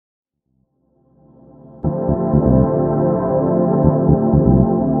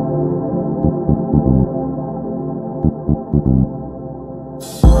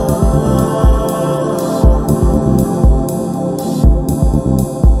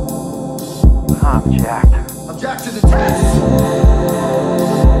Object. Object to the test!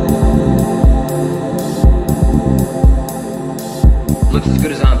 Looks as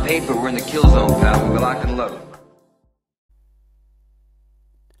good as on paper. We're in the kill zone, pal. We're locked and loaded.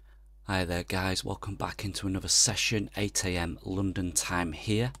 Hi there guys, welcome back into another session, 8 AM London time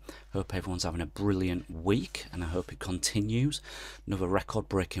here. Hope everyone's having a brilliant week and I hope it continues. Another record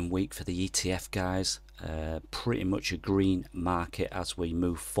breaking week for the ETF guys. Pretty much a green market as we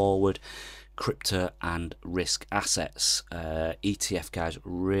move forward. Crypto and risk assets. ETF guys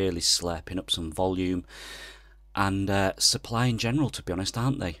really slurping up some volume and supply in general, to be honest,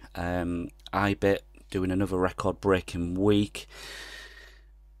 aren't they? IBIT doing another record breaking week.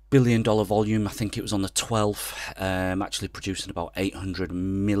 $1 billion volume, I think it was on the 12th, actually producing about 800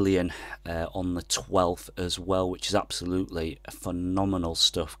 million on the 12th as well, which is absolutely phenomenal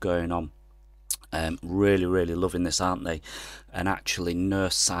stuff going on. Really loving this, aren't they? And actually no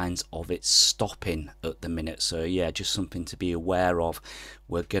signs of it stopping at the minute, so yeah, just something to be aware of.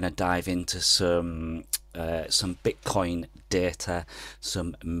 We're going to dive into some Bitcoin data,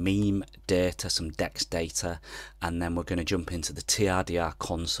 some meme data, some DEX data, and then we're going to jump into the TRDR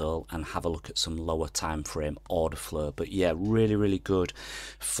console and have a look at some lower time frame order flow. But yeah, really good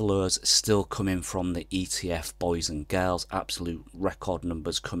flows still coming from the ETF boys and girls. Absolute record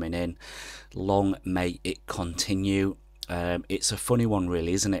numbers coming in. Long may it continue. It's a funny one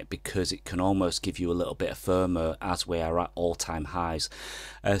really, isn't it, because it can almost give you a little bit of FOMO as we are at all-time highs,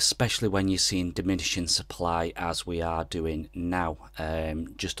 especially when you're seeing diminishing supply as we are doing now,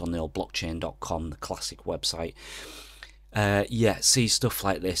 just on the old blockchain.com, the classic website. Yeah, see stuff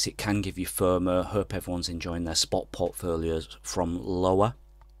like this, it can give you FOMO. Hope everyone's enjoying their spot portfolios from lower.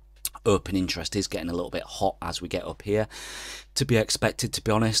 Open interest is getting a little bit hot as we get up here. To be expected, to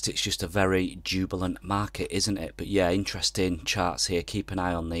be honest. It's just a very jubilant market, isn't it? But yeah, interesting charts here. Keep an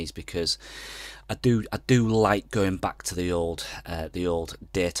eye on these because I do like going back to the old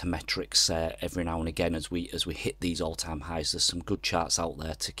data metrics every now and again as we hit these all-time highs. There's some good charts out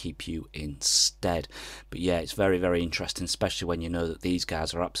there to keep you instead. But yeah, it's very interesting, especially when you know that these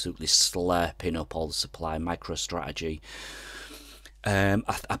guys are absolutely slurping up all the supply. MicroStrategy.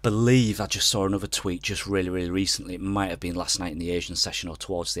 I believe I just saw another tweet just really recently. It might have been last night in the Asian session or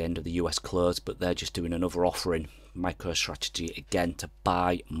towards the end of the US close, but they're just doing another offering, MicroStrategy again, to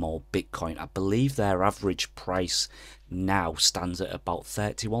buy more Bitcoin. I believe their average price now stands at about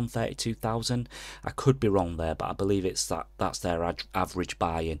 32,000. I could be wrong there, but I believe that's their average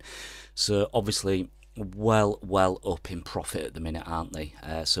buy-in. So obviously well up in profit at the minute, aren't they?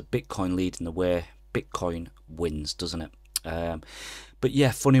 So Bitcoin leading the way. Bitcoin wins, doesn't it? But yeah,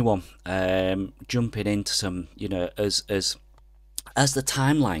 funny one. Jumping into some, you know, as the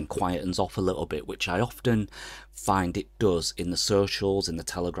timeline quietens off a little bit, which I often find it does in the socials, in the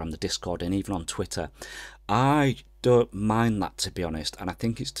Telegram, the Discord, and even on Twitter. I don't mind that, to be honest, and I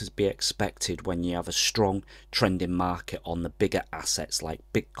think it's to be expected when you have a strong trending market on the bigger assets like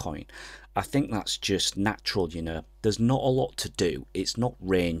Bitcoin. I think that's just natural, you know. There's not a lot to do. It's not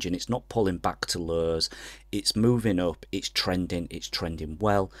ranging, it's not pulling back to lows. It's moving up, it's trending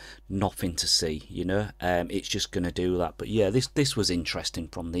well. Nothing to see, you know. It's just going to do that. But yeah, this was interesting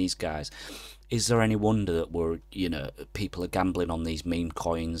from these guys. Is there any wonder that you know, people are gambling on these meme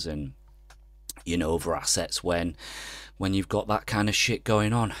coins and, you know, other assets when you've got that kind of shit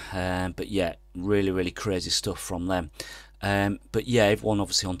going on? But yeah, really crazy stuff from them. But yeah, everyone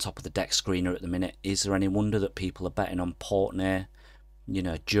obviously on top of the deck screener at the minute. Is there any wonder that people are betting on Portnoy, you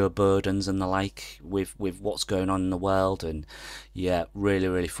know, Joe Biden's and the like with what's going on in the world? And yeah,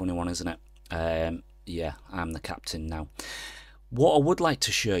 really funny one, isn't it? Yeah, I'm the captain now. What I would like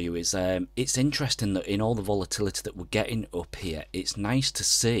to show you is it's interesting that in all the volatility that we're getting up here, it's nice to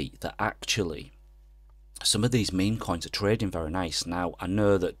see that actually some of these meme coins are trading very nice. Now, I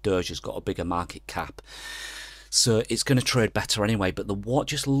know that Doge has got a bigger market cap, so it's going to trade better anyway, but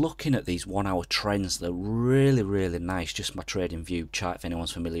just looking at these 1 hour trends, they're really nice. Just my trading view chart, if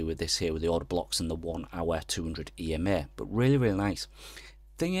anyone's familiar with this here, with the order blocks and the 1 hour 200 EMA, but really nice.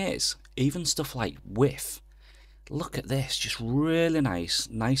 Thing is, even stuff like WIF, look at this, just really nice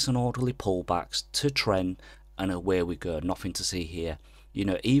and orderly pullbacks to trend, and away we go. Nothing to see here. You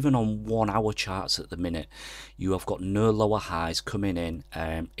know, even on 1 hour charts at the minute, you have got no lower highs coming in.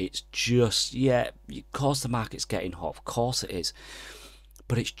 It's just, yeah, of course the market's getting hot, of course it is,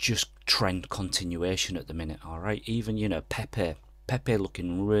 but it's just trend continuation at the minute. All right, even, you know, Pepe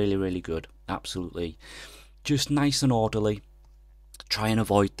looking really good, absolutely just nice and orderly. Try and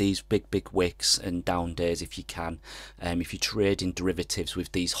avoid these big wicks and down days if you can. If you're trading derivatives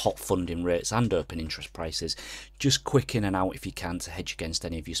with these hot funding rates and open interest prices, just quick in and out if you can to hedge against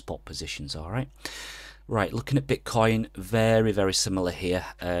any of your spot positions. All right. Right, looking at Bitcoin, very similar here.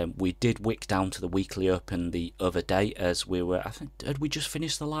 We did wick down to the weekly open the other day as we were, I think, had we just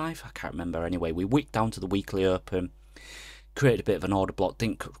finished the live? I can't remember. Anyway, we wicked down to the weekly open, created a bit of an order block,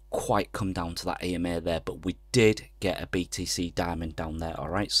 didn't quite come down to that AMA there, but we did get a BTC diamond down there. All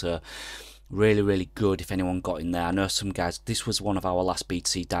right, so really good if anyone got in there. I know some guys, this was one of our last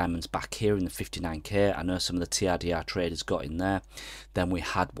BTC diamonds back here in the 59k. I know some of the TRDR traders got in there. Then we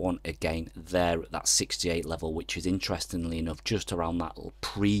had one again there at that 68 level, which is interestingly enough just around that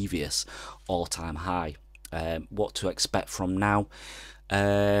previous all-time high. What to expect from now?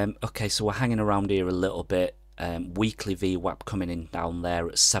 Okay, so we're hanging around here a little bit. Weekly VWAP coming in down there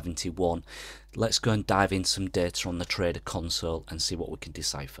at 71. Let's go and dive in some data on the trader console and see what we can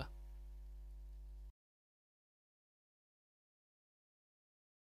decipher.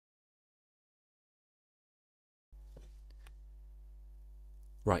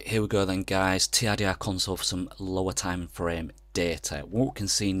 Right, here we go then guys, TRDR console for some lower time frame data. What we can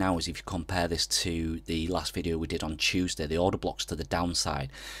see now is if you compare this to the last video we did on Tuesday, the order blocks to the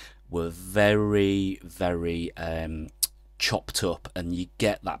downside were very chopped up, and you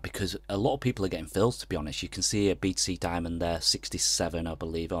get that because a lot of people are getting fills, to be honest. You can see a BTC diamond there, 67 I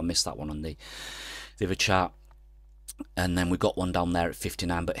believe. Oh, I missed that one on the other chart. And then we got one down there at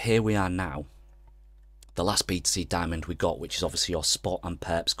 59, but here we are now. The last BTC diamond we got, which is obviously your spot and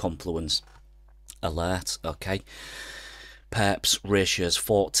perps confluence alert. Okay, perps ratios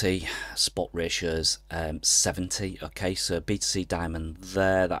 40, spot ratios 70. Okay, so BTC diamond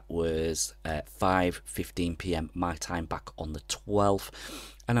there, that was 5:15 p.m. my time back on the 12th,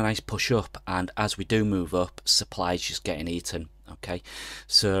 and a nice push up. And as we do move up, supply is just getting eaten. Okay,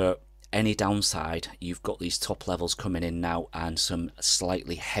 so any downside, you've got these top levels coming in now and some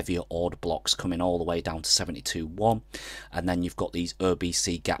slightly heavier order blocks coming all the way down to 72.1, and then you've got these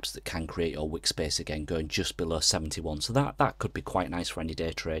OBC gaps that can create your wick space again going just below 71. So that could be quite nice for any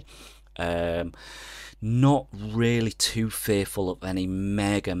day trade. Not really too fearful of any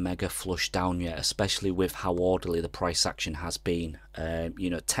mega flush down yet, especially with how orderly the price action has been.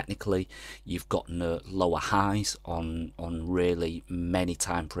 You know, technically you've got no lower highs on really many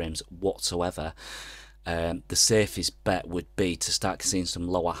time frames whatsoever. The safest bet would be to start seeing some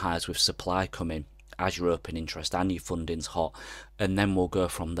lower highs with supply coming as your open interest and your funding's hot, and then we'll go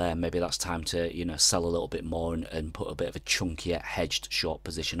from there. Maybe that's time to, you know, sell a little bit more and put a bit of a chunkier hedged short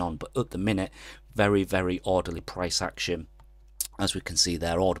position on. But at the minute, very orderly price action. As we can see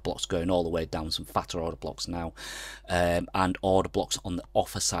there, order blocks going all the way down, some fatter order blocks now, and order blocks on the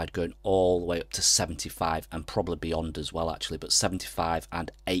offer side going all the way up to 75 and probably beyond as well actually, but 75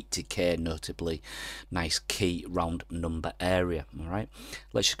 and 80k notably. Nice key round number area. All right,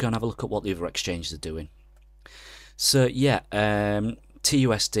 let's just go and have a look at what the other exchanges are doing. So yeah,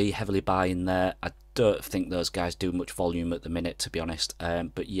 TUSD heavily buying there. I don't think those guys do much volume at the minute, to be honest,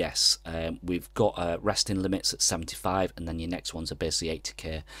 but yes, we've got resting limits at 75, and then your next ones are basically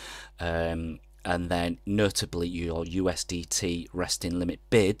 80k, and then notably your USDT resting limit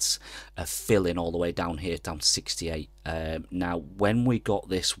bids are filling all the way down here down to 68. Now when we got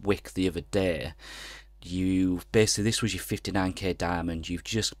this wick the other day, you basically, this was your 59k diamond, you've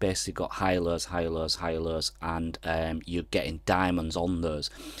just basically got higher lows, and you're getting diamonds on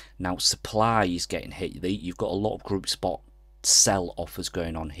those. Now supply is getting hit. You've got a lot of group spot sell offers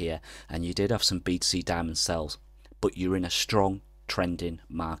going on here, and you did have some BTC diamond sells, but you're in a strong trending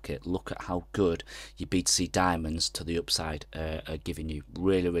market. Look at how good your BTC diamonds to the upside are giving you.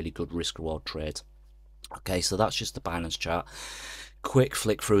 Really good risk reward trades. Okay, so that's just the Binance chart. Quick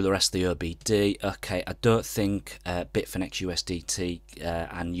flick through the rest of the OBD. Okay, I don't think Bitfinex USDT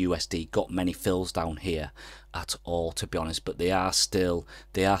and USD got many fills down here at all, to be honest, but they are still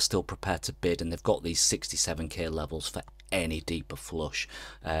prepared to bid, and they've got these 67k levels for any deeper flush.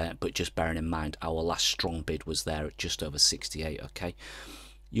 But just bearing in mind our last strong bid was there at just over 68. Okay,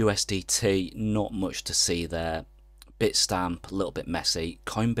 USDT, not much to see there. Bitstamp, a little bit messy.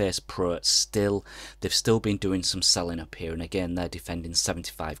 Coinbase Pro, they've still been doing some selling up here, and again they're defending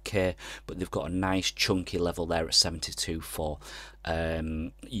 75k, but they've got a nice chunky level there at 72.4.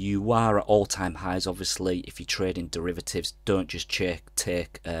 You are at all-time highs. Obviously, if you're trading derivatives, don't just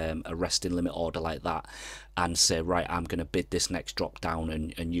take a resting limit order like that and say, right, I'm going to bid this next drop down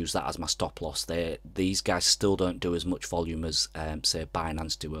and use that as my stop loss. These guys still don't do as much volume as say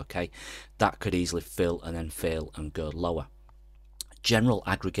Binance do. Okay, that could easily fill and then fail and go lower. General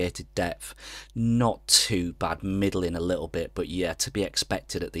aggregated depth, not too bad, middling a little bit, but yeah, to be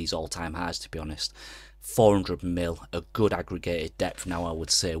expected at these all-time highs, to be honest. 400 mil, a good aggregated depth now, I would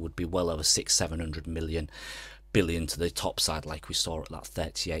say, would be well over 600-700 billion to the top side, like we saw at that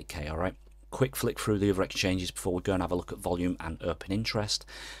 38k. All right, quick flick through the other exchanges before we go and have a look at volume and open interest.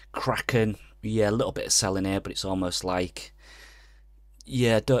 Kraken, yeah, a little bit of selling here, but it's almost like,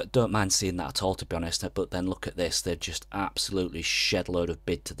 yeah, don't mind seeing that at all, to be honest. But then look at this, they've just absolutely shed a load of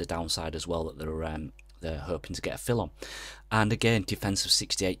bid to the downside as well that they're hoping to get a fill on. And again, defense of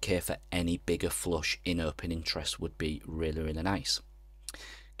 68k for any bigger flush in open interest would be really, really nice.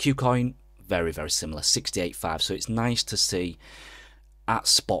 Qcoin, very, very similar, 68.5. So it's nice to see at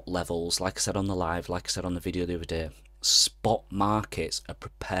spot levels, like I said on the live, like I said on the video the other day, spot markets are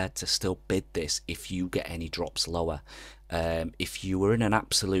prepared to still bid this if you get any drops lower. If you were in an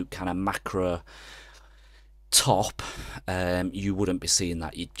absolute kind of macro top, you wouldn't be seeing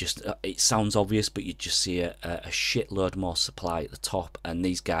that. You'd just, it sounds obvious, but you'd just see a shitload more supply at the top, and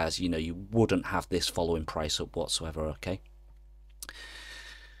these guys, you know, you wouldn't have this following price up whatsoever. Okay,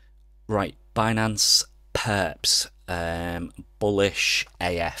 right, Binance perps, bullish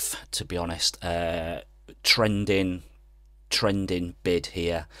AF, to be honest. Trending bid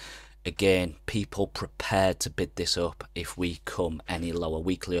here. Again, people prepared to bid this up if we come any lower.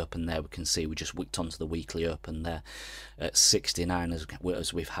 Weekly open there, we can see we just wicked onto the weekly open there at 69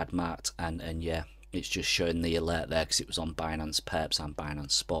 as we've had marked, and yeah, it's just showing the alert there because it was on Binance perps and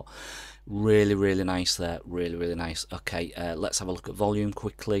Binance spot. Really, really nice there, really, really nice. Okay, let's have a look at volume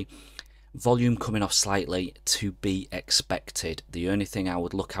quickly. Volume coming off slightly, to be expected. The only thing I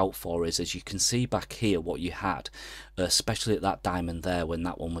would look out for is, as you can see back here, what you had, especially at that diamond there when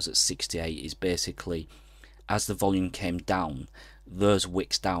that one was at 68, is basically as the volume came down, those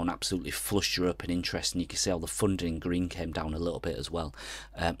wicks down absolutely flushed your open interest, and you can see how the funding in green came down a little bit as well.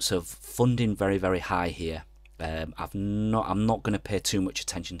 So funding very, very high here. I'm not going to pay too much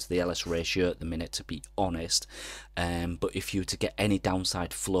attention to the LS ratio at the minute, to be honest, but if you were to get any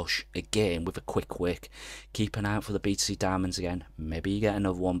downside flush again with a quick wick, keep an eye out for the BTC diamonds again. Maybe you get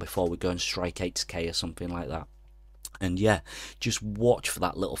another one before we go and strike 8k or something like that. And yeah, just watch for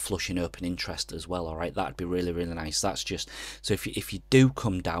that little flush in open interest as well. All right, that'd be really, really nice. That's just, so if you do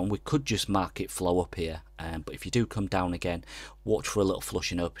come down, we could just market flow up here, but if you do come down again, watch for a little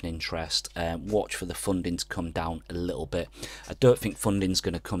flush in open interest. Watch for the funding to come down a little bit. I don't think funding's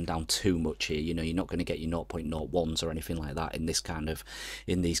going to come down too much here. You know, you're not going to get your 0.01s or anything like that in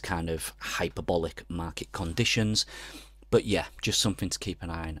these kind of hyperbolic market conditions. But yeah, just something to keep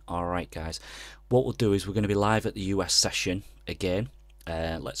an eye on. All right, guys. What we'll do is we're going to be live at the US session again.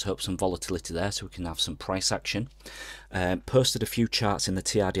 Let's hope some volatility there so we can have some price action. Posted a few charts in the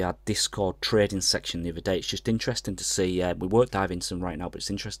TRDR Discord trading section the other day. It's just interesting to see. We won't dive into them right now, but it's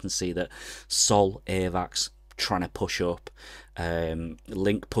interesting to see that Sol, AVAX trying to push up.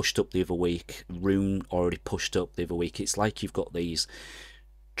 Link pushed up the other week. Rune already pushed up the other week. It's like you've got these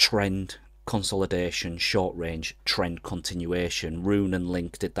trend consolidation, short range, trend continuation. Rune and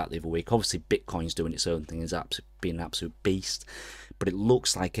Link did that the other week. Obviously Bitcoin's doing its own thing, is being an absolute beast, but it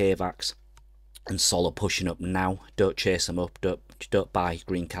looks like AVAX and Sol are pushing up now. Don't chase them up, don't buy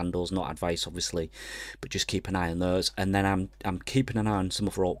green candles, not advice obviously, but just keep an eye on those. And then I'm keeping an eye on some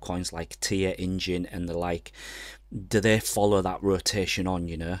other altcoins like Tier, Engine and the like. Do they follow that rotation on,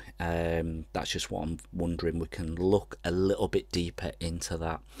 you know? That's just what I'm wondering. We can look a little bit deeper into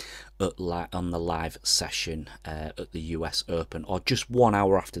that on the live session at the US Open, or just 1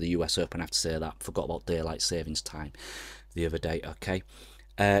 hour after the US Open. I have to say that. Forgot about daylight savings time the other day. Okay,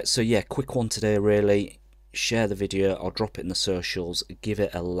 so yeah, quick one today really. Share the video or drop it in the socials, give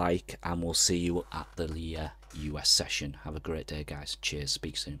it a like, and we'll see you at the US session. Have a great day, guys. Cheers,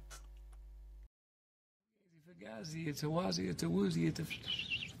 speak soon. It's a wazzy, it's a woozy, it's a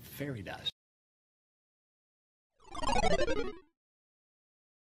fairy dust.